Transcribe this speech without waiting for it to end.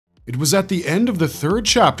It was at the end of the 3rd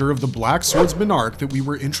chapter of the Black Swordsman arc that we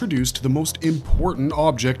were introduced to the most important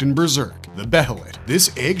object in Berserk, the Behelit. This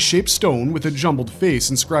egg-shaped stone with a jumbled face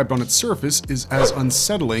inscribed on its surface is as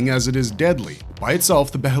unsettling as it is deadly. By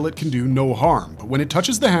itself, the Behelit can do no harm, but when it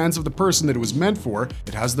touches the hands of the person that it was meant for,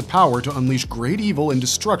 it has the power to unleash great evil and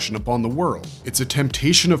destruction upon the world. It's a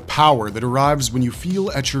temptation of power that arrives when you feel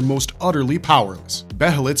at your most utterly powerless.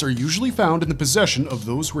 Behelits are usually found in the possession of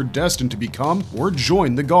those who are destined to become or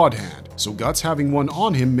join the God Hand, so Guts having one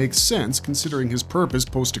on him makes sense considering his purpose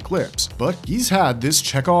post-eclipse. But he's had this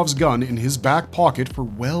Chekhov's gun in his back pocket for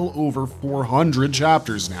well over 400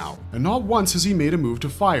 chapters now, and not once has he made a move to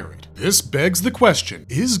fire it. This begs the question,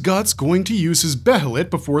 is Guts going to use his Behelit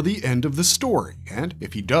before the end of the story? And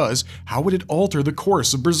if he does, how would it alter the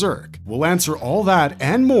course of Berserk? We'll answer all that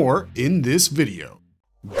and more in this video.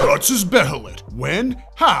 Guts' Behelit. When,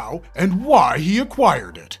 how, and why he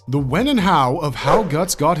acquired it. The when and how of how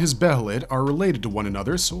Guts got his Behelit are related to one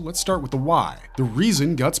another, so let's start with the why. The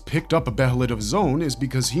reason Guts picked up a Behelit of his own is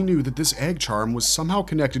because he knew that this egg charm was somehow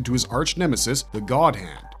connected to his arch nemesis, the God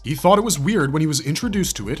Hand. He thought it was weird when he was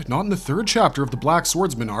introduced to it, not in the 3rd chapter of the Black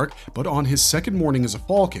Swordsman arc, but on his 2nd morning as a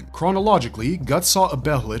falcon. Chronologically, Guts saw a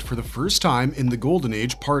Behelit for the first time in the Golden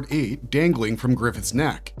Age Part 8 dangling from Griffith's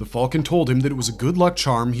neck. The falcon told him that it was a good luck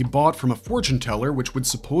charm he bought from a fortune teller which would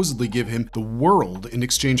supposedly give him the world in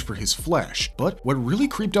exchange for his flesh. But what really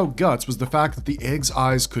creeped out Guts was the fact that the egg's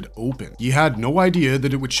eyes could open. He had no idea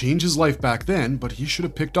that it would change his life back then, but he should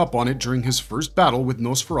have picked up on it during his first battle with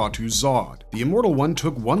Nosferatu's Zod. The Immortal One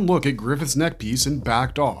took one look at Griffith's neckpiece and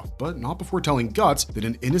backed off, but not before telling Guts that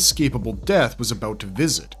an inescapable death was about to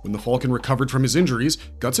visit. When the falcon recovered from his injuries,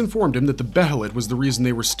 Guts informed him that the Behelit was the reason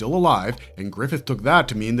they were still alive, and Griffith took that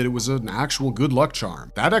to mean that it was an actual good luck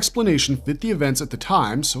charm. That explanation fit the events at the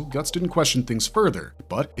time, so Guts didn't question things further,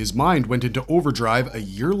 but his mind went into overdrive a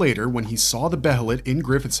year later when he saw the Behelit in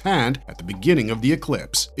Griffith's hand at the beginning of the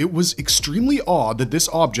eclipse. It was extremely odd that this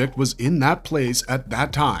object was in that place at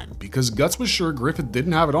that time, because Guts was sure Griffith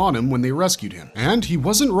didn't have it on him when they rescued him. And he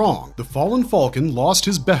wasn't wrong. The fallen falcon lost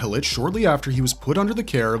his Behelit shortly after he was put under the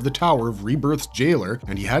care of the Tower of Rebirth's jailer,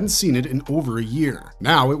 and he hadn't seen it in over a year.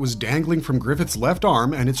 Now it was dangling from Griffith's left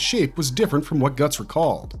arm, and its shape was different from what Guts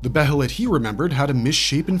recalled. The Behelit he remembered had a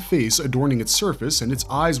misshapen face adorning its surface, and its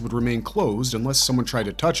eyes would remain closed unless someone tried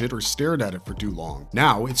to touch it or stared at it for too long.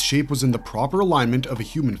 Now its shape was in the proper alignment of a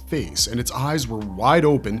human face, and its eyes were wide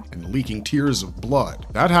open and leaking tears of blood.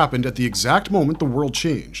 That happened at the exact moment the world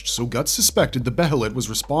changed, so Guts suspected the Behelit was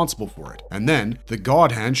responsible for it. And then, the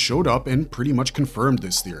God Hand showed up and pretty much confirmed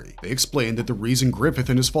this theory. They explained that the reason Griffith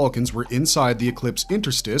and his falcons were inside the eclipse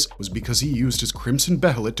interstice was because he used his Crimson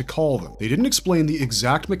Behelit to call them. They didn't explain the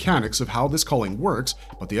exact mechanics of how this calling works,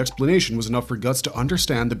 but the explanation was enough for Guts to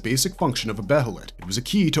understand the basic function of a Behelit. It was a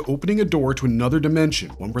key to opening a door to another dimension,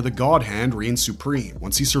 one where the God Hand reigned supreme.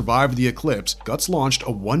 Once he survived the eclipse, Guts launched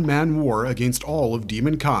a one-man war against all of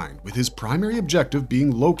demonkind, with his primary objective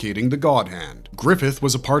being locating the God Hand. Griffith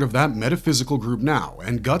was a part of that metaphysical group now,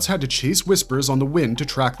 and Guts had to chase whispers on the wind to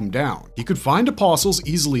track them down. He could find apostles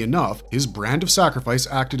easily enough. His brand of sacrifice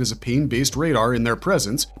acted as a pain-based radar in their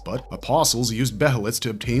presence, but apostles used Behelits to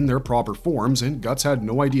obtain their proper forms, and Guts had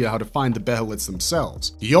no idea how to find the Behelits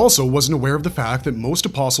themselves. He also wasn't aware of the fact that most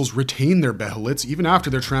apostles retain their Behelits even after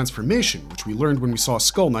their transformation, which we learned when we saw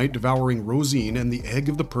Skull Knight devouring Rosine and the Egg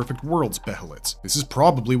of the Perfect World's Behelits. This is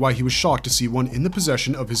probably why he was shocked to see one in the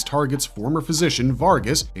possession of his target's former physician,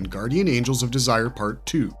 Vargas, in Guardian Angels of Desire Part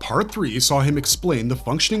 2. Part 3 saw him explain the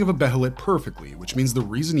functioning of a Behelit perfectly, which means the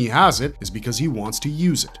reason he has it is because he wants to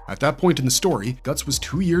use it. At that point in the story, Guts was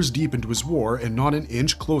 2 years deep into his war and not an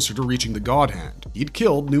inch closer to reaching the God Hand. He'd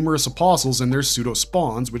killed numerous apostles and their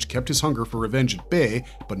pseudo-spawns, which kept his hunger for revenge at bay,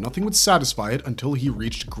 but nothing would satisfy it until he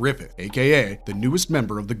reached Griffith, aka the newest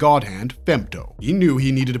member of the God Hand, Femto. He knew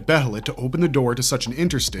he needed a Behelit to open the door to such an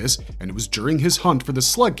interstice, and it was during his hunt for the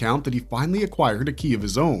Slug Count that he finally acquired a key of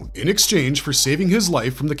his own. In exchange for saving his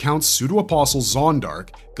life from the Count's pseudo-apostle Zondark,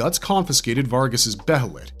 Guts confiscated Vargas's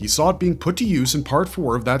Behelit. He saw it being put to use in Part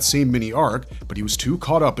 4 of that same mini-arc, but he was too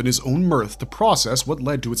caught up in his own mirth to process what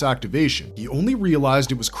led to its activation. He only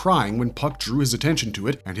realized it was crying when Puck drew his attention to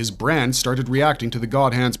it, and his brand started reacting to the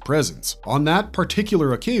God Hand's presence. On that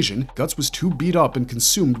particular occasion, Guts was too beat up and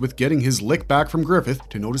consumed with getting his lick back from Griffith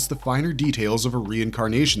to notice the finer details of a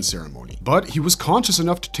reincarnation ceremony. But he was conscious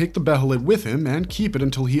enough to take the Behelit with him and keep it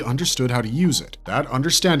until he understood how to use it. That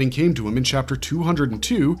understanding came to him in chapter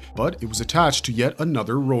 202, but it was attached to yet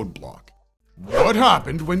another roadblock. What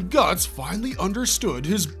happened when Guts finally understood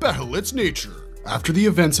his Behelit's nature? After the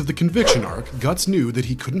events of the Conviction arc, Guts knew that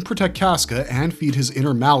he couldn't protect Casca and feed his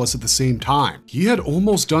inner malice at the same time. He had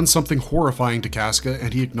almost done something horrifying to Casca,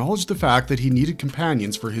 and he acknowledged the fact that he needed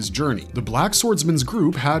companions for his journey. The Black Swordsman's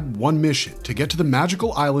group had one mission: to get to the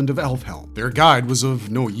magical island of Elfhelm. Their guide was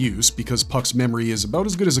of no use because Puck's memory is about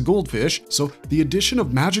as good as a goldfish, so the addition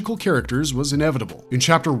of magical characters was inevitable. In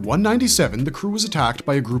chapter 197, the crew was attacked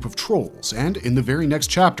by a group of trolls, and in the very next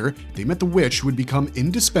chapter, they met the witch who would become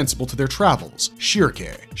indispensable to their travels,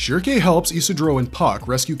 Shirke. Shirke helps Isidro and Puck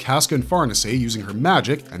rescue Casca and Farnace using her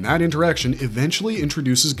magic, and that interaction eventually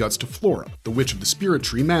introduces Guts to Flora, the witch of the Spirit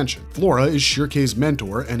Tree Mansion. Flora is Shirke's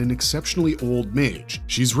mentor and an exceptionally old mage.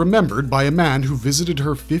 She's remembered by a man who visited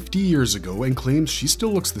her 50 years ago and claims she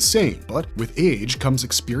still looks the same, but with age comes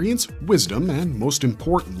experience, wisdom, and most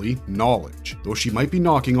importantly, knowledge. Though she might be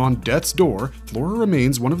knocking on death's door, Flora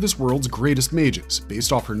remains one of this world's greatest mages,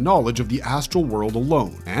 based off her knowledge of the astral world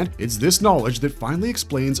alone, and it's this knowledge that finally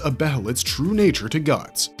explains a Behelit's true nature to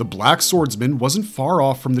Guts. The Black Swordsman wasn't far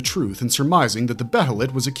off from the truth in surmising that the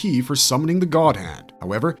Behelit was a key for summoning the God Hand.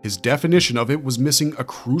 However, his definition of it was missing a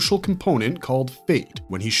crucial component called fate.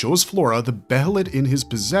 When he shows Flora the Behelit in his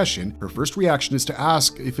possession, her first reaction is to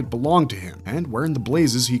ask if it belonged to him, and where in the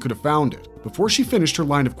blazes he could have found it. Before she finished her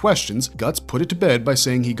line of questions, Guts put it to bed by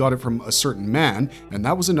saying he got it from a certain man, and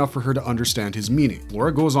that was enough for her to understand his meaning.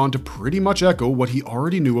 Flora goes on to pretty much echo what he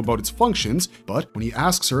already knew about its functions, but when he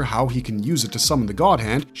asks her how he can use it to summon the God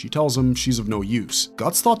Hand, she tells him she's of no use.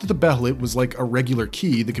 Guts thought that the Behelit was like a regular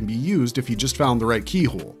key that can be used if he just found the right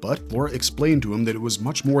keyhole, but Flora explained to him that it was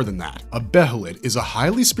much more than that. A Behelit is a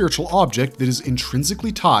highly spiritual object that is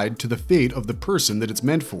intrinsically tied to the fate of the person that it's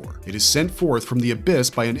meant for. It is sent forth from the abyss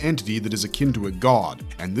by an entity that is akin to a god,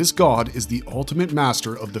 and this god is the ultimate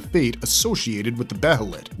master of the fate associated with the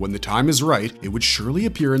Behelit. When the time is right, it would surely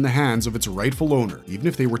appear in the hands of its rightful owner, even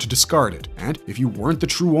if they were to discard it. And if you weren't the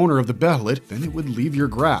true owner of the Behelit, then it would leave your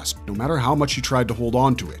grasp, no matter how much you tried to hold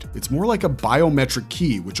on to it. It's more like a biometric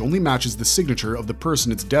key, which only matches the signature of the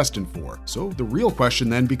person it's destined for. So the real question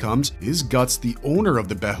then becomes, is Guts the owner of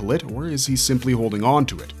the Behelit, or is he simply holding on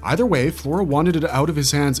to it? Either way, Flora wanted it out of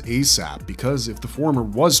his hands ASAP, because if the former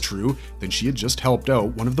was true, then she had just helped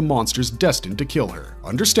out one of the monsters destined to kill her.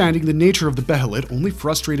 Understanding the nature of the Behelit only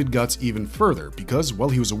frustrated Guts even further, because while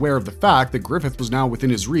he was aware of the fact that Griffith was now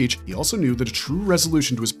within his reach, he also knew that a true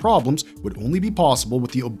resolution to his problems would only be possible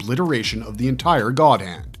with the obliteration of the entire God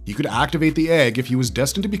Hand. He could activate the egg if he was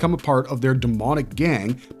destined to become a part of their demonic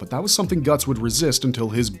gang, but that was something Guts would resist until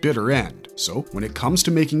his bitter end. So, when it comes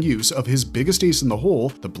to making use of his biggest ace in the hole,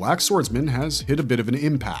 the Black Swordsman has hit a bit of an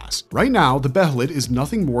impasse. Right now, the Behelit is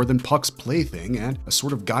nothing more than Puck's plaything and a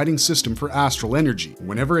sort of guiding system for astral energy.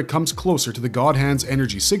 Whenever it comes closer to the God Hand's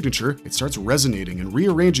energy signature, it starts resonating and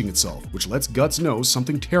rearranging itself, which lets Guts know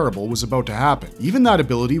something terrible was about to happen. Even that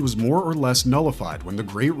ability was more or less nullified when the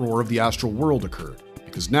Great Roar of the astral world occurred,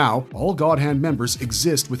 because now all God Hand members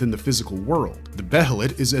exist within the physical world. The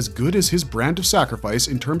Behelit is as good as his brand of sacrifice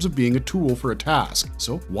in terms of being a tool for a task.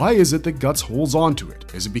 So why is it that Guts holds on to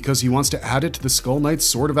it? Is it because he wants to add it to the Skull Knight's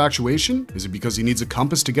sword of actuation? Is it because he needs a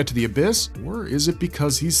compass to get to the abyss? Or is it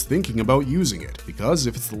because he's thinking about using it? Because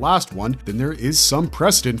if it's the last one, then there is some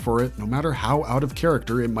precedent for it, no matter how out of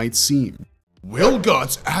character it might seem. Will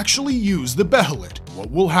Guts actually use the Behelit?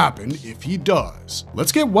 What will happen if he does?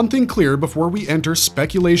 Let's get one thing clear before we enter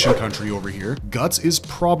speculation country over here. Guts is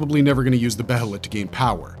probably never going to use the Behelit to gain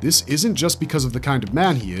power. This isn't just because of the kind of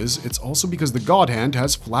man he is, it's also because the God Hand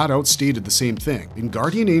has flat out stated the same thing. In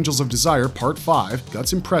Guardian Angels of Desire Part 5,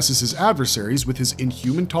 Guts impresses his adversaries with his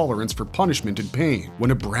inhuman tolerance for punishment and pain.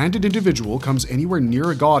 When a branded individual comes anywhere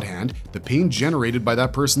near a God Hand, the pain generated by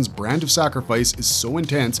that person's brand of sacrifice is so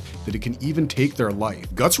intense that it can even take their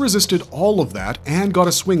life. Guts resisted all of that and got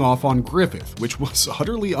a swing off on Griffith, which was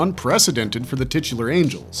utterly unprecedented for the titular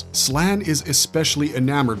angels. Slan is especially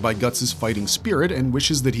enamored by Guts' fighting spirit and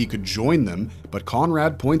wishes that he could join them, but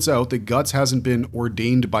Conrad points out that Guts hasn't been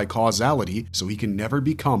ordained by causality, so he can never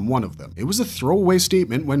become one of them. It was a throwaway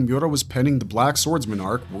statement when Miura was penning the Black Swordsman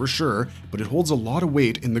arc, we're sure, but it holds a lot of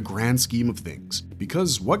weight in the grand scheme of things.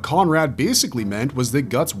 Because what Conrad basically meant was that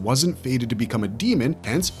Guts wasn't fated to become a demon,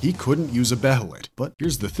 hence he couldn't use a Behelit. But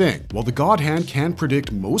here's the thing, while the God Hand can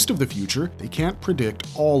predict most of the future, they can't predict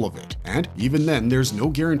all of it. And even then, there's no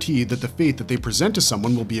guarantee that the fate that they present to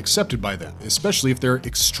someone will be accepted by them, especially if they're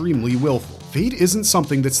extremely willful. Fate isn't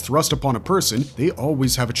something that's thrust upon a person, they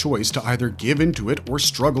always have a choice to either give into it or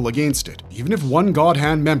struggle against it. Even if one God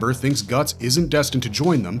Hand member thinks Guts isn't destined to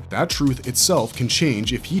join them, that truth itself can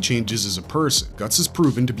change if he changes as a person. Guts Guts is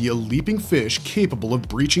proven to be a leaping fish capable of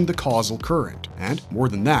breaching the causal current. And more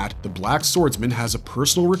than that, the Black Swordsman has a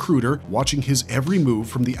personal recruiter watching his every move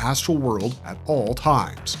from the astral world at all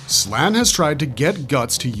times. Slan has tried to get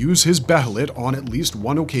Guts to use his Behelit on at least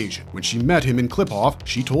one occasion. When she met him in Clip-Off,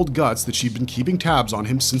 she told Guts that she'd been keeping tabs on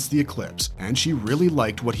him since the eclipse, and she really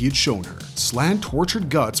liked what he had shown her. Slan tortured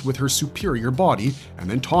Guts with her superior body, and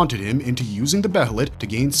then taunted him into using the Behelit to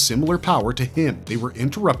gain similar power to him. They were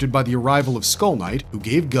interrupted by the arrival of Skull Knight, who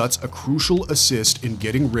gave Guts a crucial assist in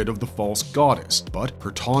getting rid of the false goddess. But her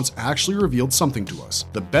taunts actually revealed something to us.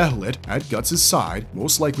 The Behelit at Guts' side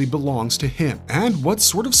most likely belongs to him. And what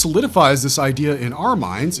sort of solidifies this idea in our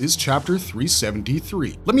minds is chapter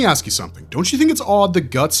 373. Let me ask you something. Don't you think it's odd that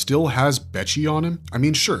Guts still has Betchy on him? I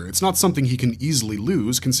mean, sure, it's not something he can easily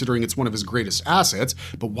lose considering it's one of his greatest assets,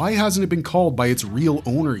 but why hasn't it been called by its real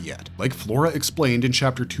owner yet? Like Flora explained in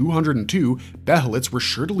chapter 202, Behelits were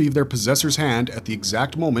sure to leave their possessor's hand at the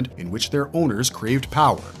exact moment in which their owners craved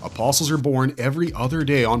power. Apostles are born every other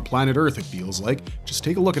day on planet Earth, it feels like. Just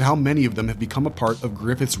take a look at how many of them have become a part of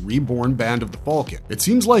Griffith's reborn Band of the Falcon. It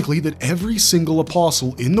seems likely that every single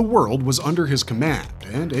apostle in the world was under his command,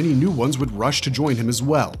 and any new ones would rush to join him as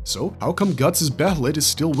well. So how come Guts' Behelit is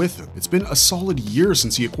still with him? It's been a solid year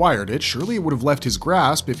since he acquired it. Surely it would have left his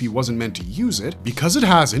grasp if he wasn't meant to use it. Because it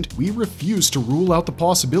hasn't, we refuse to rule out the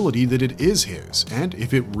possibility that it is his, and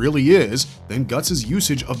if it really is, then Guts'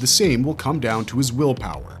 usage of the same will come down to his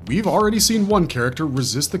willpower. We've already seen one character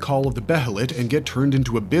resist the call of the Behelit and get turned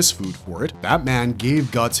into abyss food for it. That man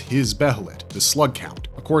gave Guts his Behelit, the Slug Count.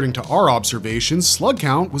 According to our observations, Slug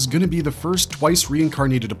Count was going to be the first twice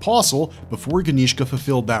reincarnated apostle before Ganishka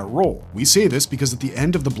fulfilled that role. We say this because at the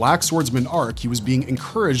end of the Black Swordsman arc, he was being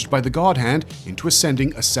encouraged by the God Hand into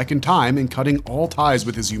ascending a second time and cutting all ties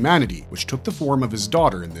with his humanity, which took the form of his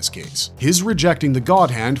daughter in this case. His rejecting the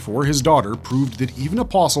God Hand for his daughter proved that even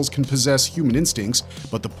apostles can possess human instincts,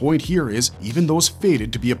 but the point here is even those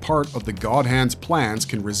fated to be a part of the God Hand's plans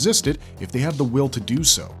can resist it if they have the will to do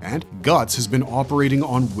so. And Guts has been operating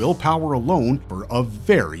on willpower alone for a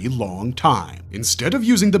very long time. Instead of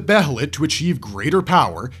using the Behelit to achieve greater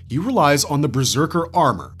power, he relies on the Berserker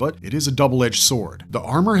armor, but it is a double-edged sword. The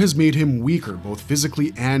armor has made him weaker both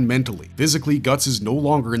physically and mentally. Physically, Guts is no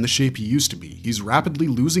longer in the shape he used to be. He's rapidly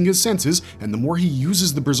losing his senses, and the more he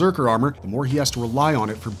uses the Berserker armor, the more he has to rely on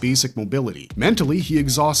it for basic mobility. Mentally, he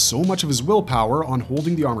exhausts so much of his willpower on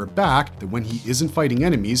holding the armor back that when he isn't fighting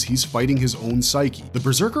enemies, he's fighting his own psyche. The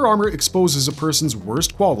Berserker armor exposes a person's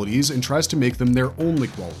worst qualities and tries to make them their only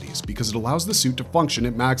qualities because it allows the suit to function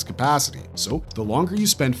at max capacity. So the longer you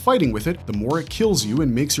spend fighting with it, the more it kills you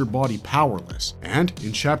and makes your body powerless. And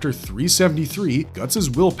in chapter 373, Guts'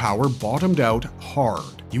 willpower bottomed out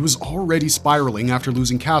hard. He was already spiraling after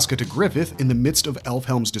losing Casca to Griffith in the midst of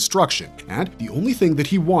Elfhelm's destruction, and the only thing that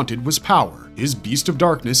he wanted was power. His Beast of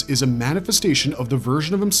Darkness is a manifestation of the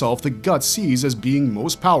version of himself that Guts sees as being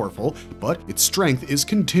most powerful, but its strength is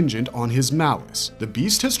contingent on his malice. The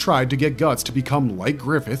Beast has tried to get Guts to become like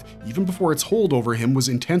Griffith even before its hold over him was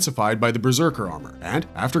intensified by the Berserker armor, and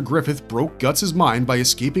after Griffith broke Guts' mind by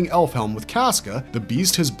escaping Elfhelm with Casca, the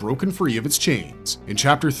Beast has broken free of its chains. In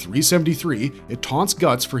chapter 373, it taunts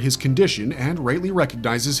Guts for his condition and rightly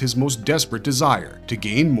recognizes his most desperate desire, to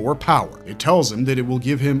gain more power. It tells him that it will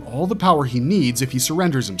give him all the power he needs if he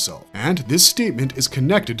surrenders himself, and this statement is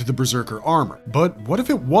connected to the Berserker armor. But what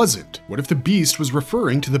if it wasn't? What if the Beast was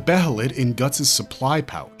referring to the Behelit in Guts' supply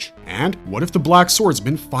pouch? And what if the Black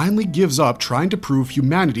Swordsman finally gives up trying to prove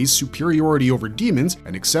humanity's superiority over demons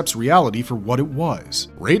and accepts reality for what it was?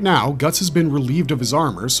 Right now, Guts has been relieved of his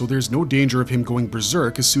armor, so there's no danger of him going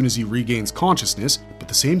berserk as soon as he regains consciousness, but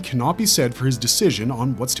the same cannot be said for his decision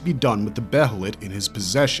on what's to be done with the Behelit in his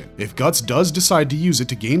possession. If Guts does decide to use it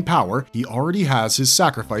to gain power, he already has his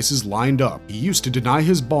sacrifices lined up. He used to deny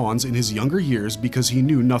his bonds in his younger years because he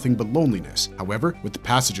knew nothing but loneliness. However, with the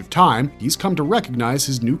passage of time, he's come to recognize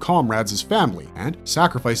his new comrades as family, and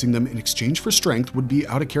sacrificing them in exchange for strength would be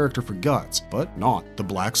out of character for Guts, but not the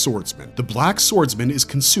Black Swordsman. The Black Swordsman is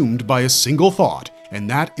consumed by a single thought, and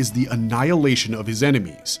that is the annihilation of his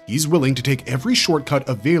enemies. He's willing to take every shortcut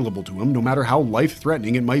available to him, no matter how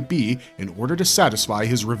life-threatening it might be, in order to satisfy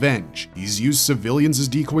his revenge. He's used civilians as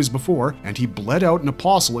decoys before, and he bled out an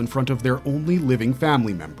apostle in front of their only living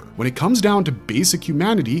family member. When it comes down to basic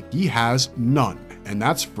humanity, he has none. And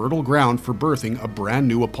that's fertile ground for birthing a brand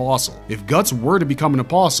new apostle. If Guts were to become an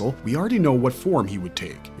apostle, we already know what form he would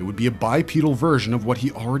take. It would be a bipedal version of what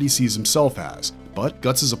he already sees himself as. but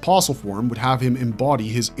Guts' apostle form would have him embody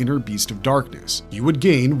his inner beast of darkness. He would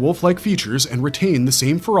gain wolf-like features and retain the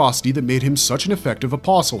same ferocity that made him such an effective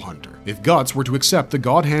apostle hunter. If Guts were to accept the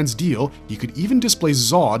God Hand's deal, he could even display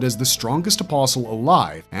Zod as the strongest apostle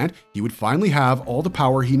alive, and he would finally have all the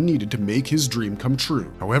power he needed to make his dream come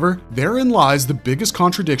true. However, therein lies the biggest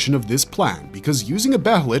contradiction of this plan, because using a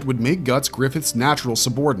Behelit would make Guts Griffith's natural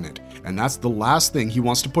subordinate, and that's the last thing he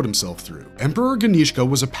wants to put himself through. Emperor Ganishka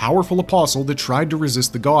was a powerful apostle that tried to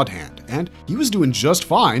resist the God Hand, and he was doing just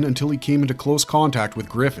fine until he came into close contact with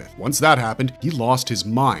Griffith. Once that happened, he lost his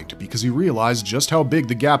mind because he realized just how big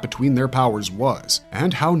the gap between their powers was,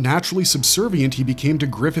 and how naturally subservient he became to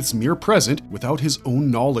Griffith's mere presence without his own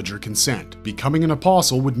knowledge or consent. Becoming an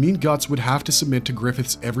apostle would mean Guts would have to submit to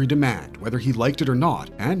Griffith's every demand, whether he liked it or not,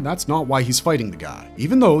 and that's not why he's fighting the guy.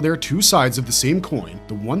 Even though they're two sides of the same coin,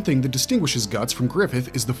 the one thing that distinguishes Guts from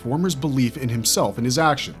Griffith is the former's belief in himself and his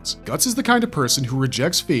actions. Guts is the kind of person who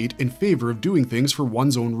rejects fate in favor of doing things for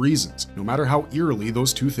one's own reasons, no matter how eerily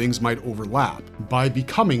those two things might overlap. By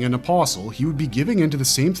becoming an apostle, he would be giving in to the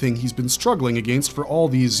same thing he's been struggling against for all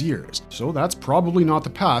these years, so that's probably not the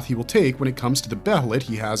path he will take when it comes to the Behelit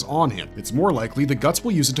he has on him. It's more likely that Guts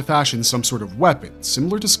will use it to fashion some sort of weapon,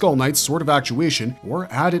 similar to Skull Knight's Sword of Actuation, or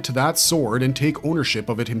add it to that sword and take ownership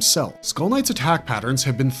of it himself. Skull Knight's attack patterns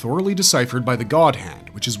have been thoroughly deciphered by the God Hand,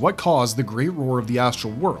 which is what caused the great roar of the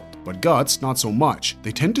astral world. But Guts, not so much.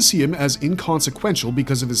 They tend to see him as inconsequential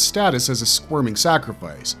because of his status as a squirming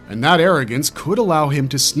sacrifice, and that arrogance could allow him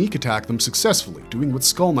to sneak attack them successfully, doing what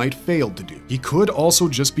Skull Knight failed to do. He could also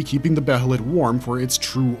just be keeping the Behelit warm for its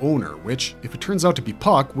true owner, which, if it turns out to be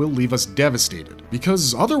Puck, will leave us devastated.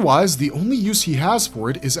 Because otherwise, the only use he has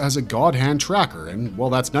for it is as a God Hand tracker, and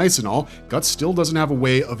while that's nice and all, Guts still doesn't have a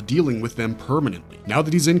way of dealing with them permanently. Now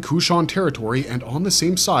that he's in Kushan territory and on the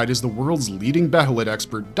same side as the world's leading Behelit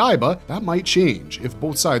expert, that might change if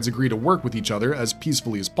both sides agree to work with each other as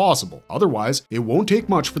peacefully as possible. Otherwise, it won't take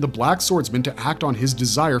much for the Black Swordsman to act on his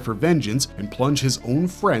desire for vengeance and plunge his own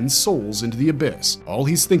friends' souls into the abyss. All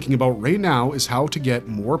he's thinking about right now is how to get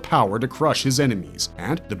more power to crush his enemies,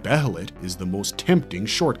 and the Behelit is the most tempting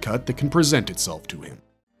shortcut that can present itself to him.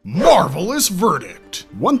 Marvelous verdict!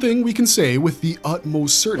 One thing we can say with the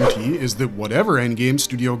utmost certainty is that whatever endgame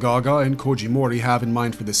Studio Gaga and Koji Mori have in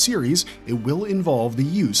mind for the series, it will involve the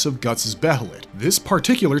use of Guts' Behelit. This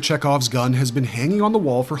particular Chekhov's gun has been hanging on the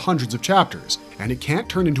wall for hundreds of chapters, and it can't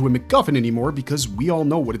turn into a MacGuffin anymore because we all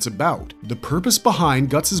know what it's about. The purpose behind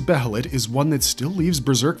Guts' Behelit is one that still leaves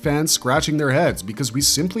Berserk fans scratching their heads because we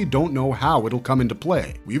simply don't know how it'll come into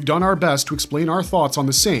play. We've done our best to explain our thoughts on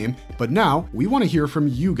the same, but now we want to hear from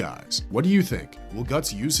you guys. What do you think? Will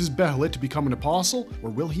Guts use his Behelit to become an apostle, or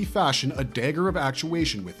will he fashion a dagger of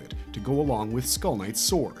actuation with it to go along with Skull Knight's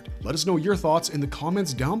sword? Let us know your thoughts in the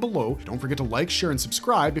comments down below. Don't forget to like, share, and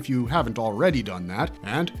subscribe if you haven't already done that.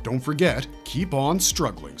 And don't forget, keep on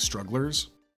struggling, strugglers.